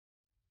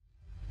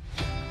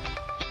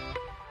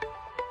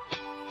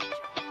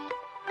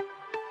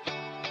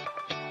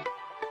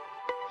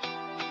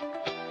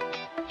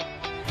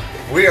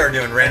We are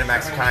doing Random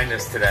Acts of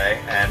Kindness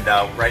today, and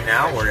right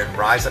now we're in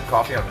Rise Up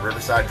Coffee on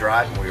Riverside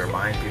Drive, and we are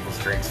buying people's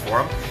drinks for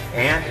them.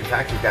 And in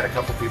fact, we've got a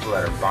couple people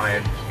that are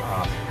buying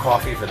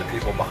coffee for the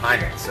people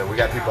behind us. So we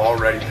got people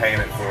already paying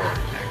it forward.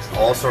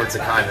 All sorts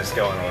of kindness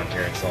going on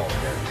here in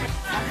Salisbury.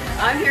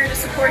 I'm here to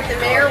support the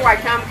mayor,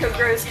 Wycomico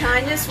Grows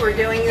Kindness. We're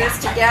doing this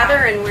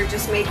together, and we're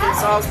just making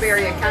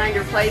Salisbury a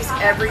kinder place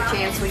every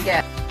chance we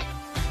get.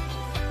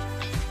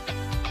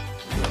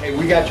 Hey,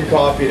 we got your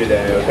coffee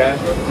today, okay?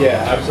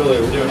 Yeah,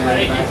 absolutely. We're doing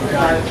Random Acts of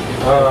Kindness.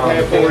 Pay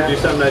it forward, do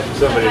something nice for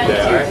somebody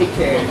today, all right?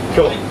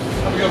 Cool.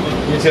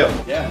 You too.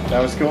 Yeah,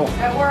 that was cool.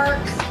 That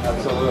works.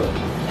 Absolutely.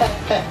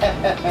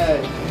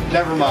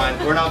 Never mind.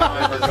 We're not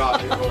buying her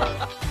coffee for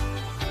her.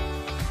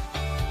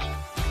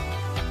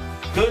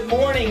 Good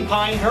morning,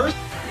 Pinehurst.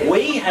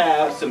 We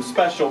have some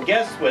special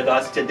guests with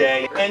us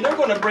today, and they're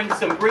going to bring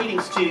some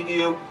greetings to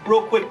you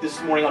real quick this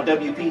morning on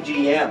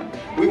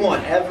WPGM. We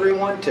want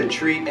everyone to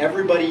treat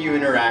everybody you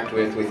interact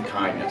with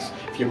kindness.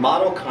 If you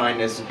model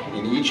kindness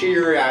in each of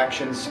your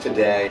actions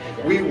today,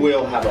 we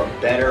will have a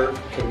better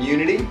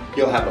community,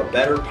 you'll have a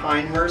better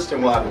Pinehurst,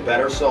 and we'll have a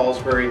better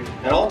Salisbury,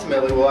 and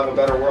ultimately we'll have a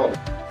better world.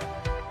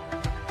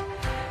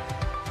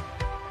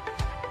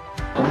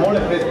 Good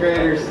morning, 5th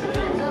graders.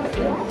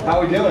 How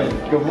are we doing?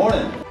 Good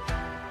morning.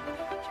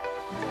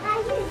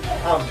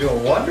 I'm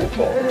doing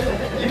wonderful.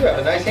 You have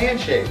a nice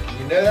handshake.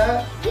 You know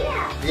that?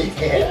 Yeah.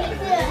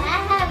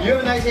 Yeah. You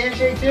have a nice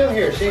handshake too?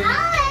 Here, shake.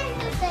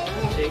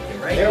 Shake it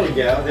right There we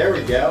go. There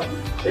we go.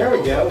 There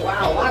we go.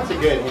 Wow, lots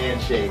of good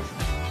handshakes.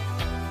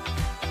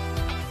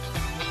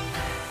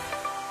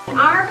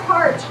 Our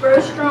hearts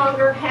grow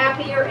stronger,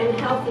 happier, and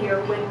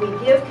healthier when we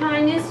give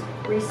kindness,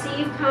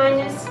 receive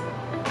kindness,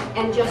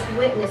 and just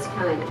witness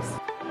kindness.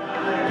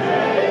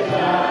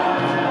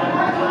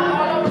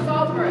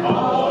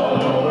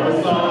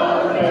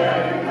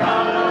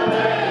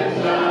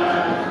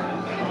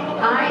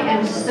 I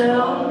am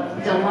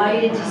so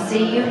delighted to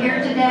see you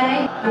here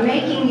today. I'm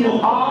making you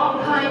all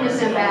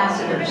kindness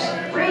ambassadors.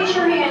 Raise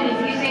your hand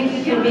if you think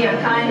you can be a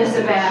kindness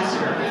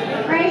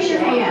ambassador. Raise your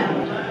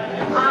hand.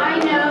 I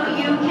know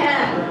you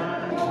can.